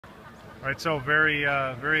All right, so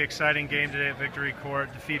very exciting game today at Victory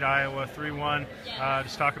Court. Defeat Iowa 3-1.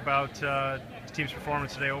 Just talk about the team's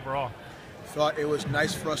performance today overall. Thought it was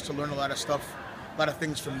nice for us to learn a lot of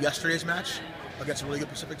things from yesterday's match against a really good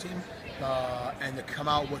Pacific team, and to come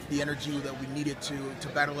out with the energy that we needed to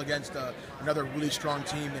battle against another really strong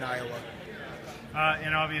team in Iowa.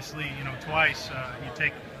 And obviously, twice you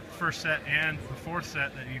take the first set and the fourth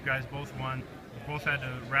set that you guys both won. You both had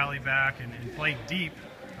to rally back and play deep.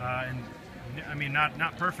 And I mean,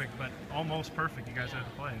 not perfect, but almost perfect. You guys had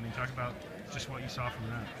to play. I mean, talk about just what you saw from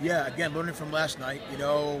that. Yeah, again, learning from last night.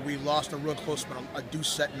 We lost a real close one, a deuce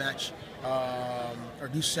set match, or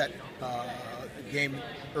deuce set game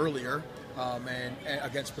earlier, and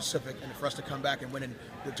against Pacific, and for us to come back and win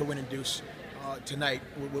in deuce tonight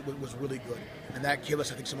was really good, and that gave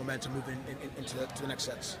us, I think, some momentum moving into the next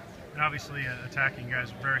sets. And obviously, attacking, you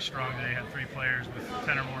guys were very strong today. Had 3 players with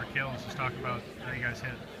 10 or more kills. Just talk about how you guys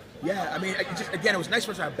hit. Yeah, I mean, again, it was nice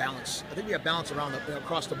for us to have balance. I think we have balance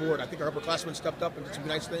across the board. I think our upperclassmen stepped up and did some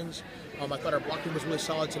nice things. I thought our blocking was really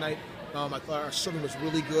solid tonight. I thought our serving was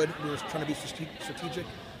really good. We were trying to be strategic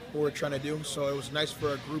what we were trying to do. So it was nice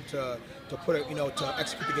for a group to put it, to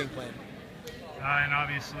execute the game plan. And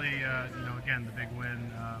obviously, again, the big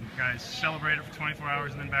win. Guys celebrate it for 24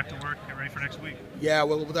 hours and then back to work, get ready for next week. Yeah,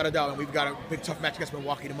 well, without a doubt. And we've got a big, tough match against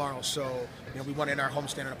Milwaukee tomorrow. So, we want to end our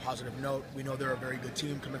homestand on a positive note. We know they're a very good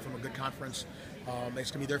team coming from a good conference.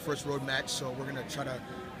 It's going to be their first road match, so we're going to try to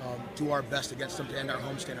do our best against them to end our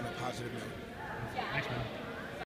homestand on a positive note. Thanks, man.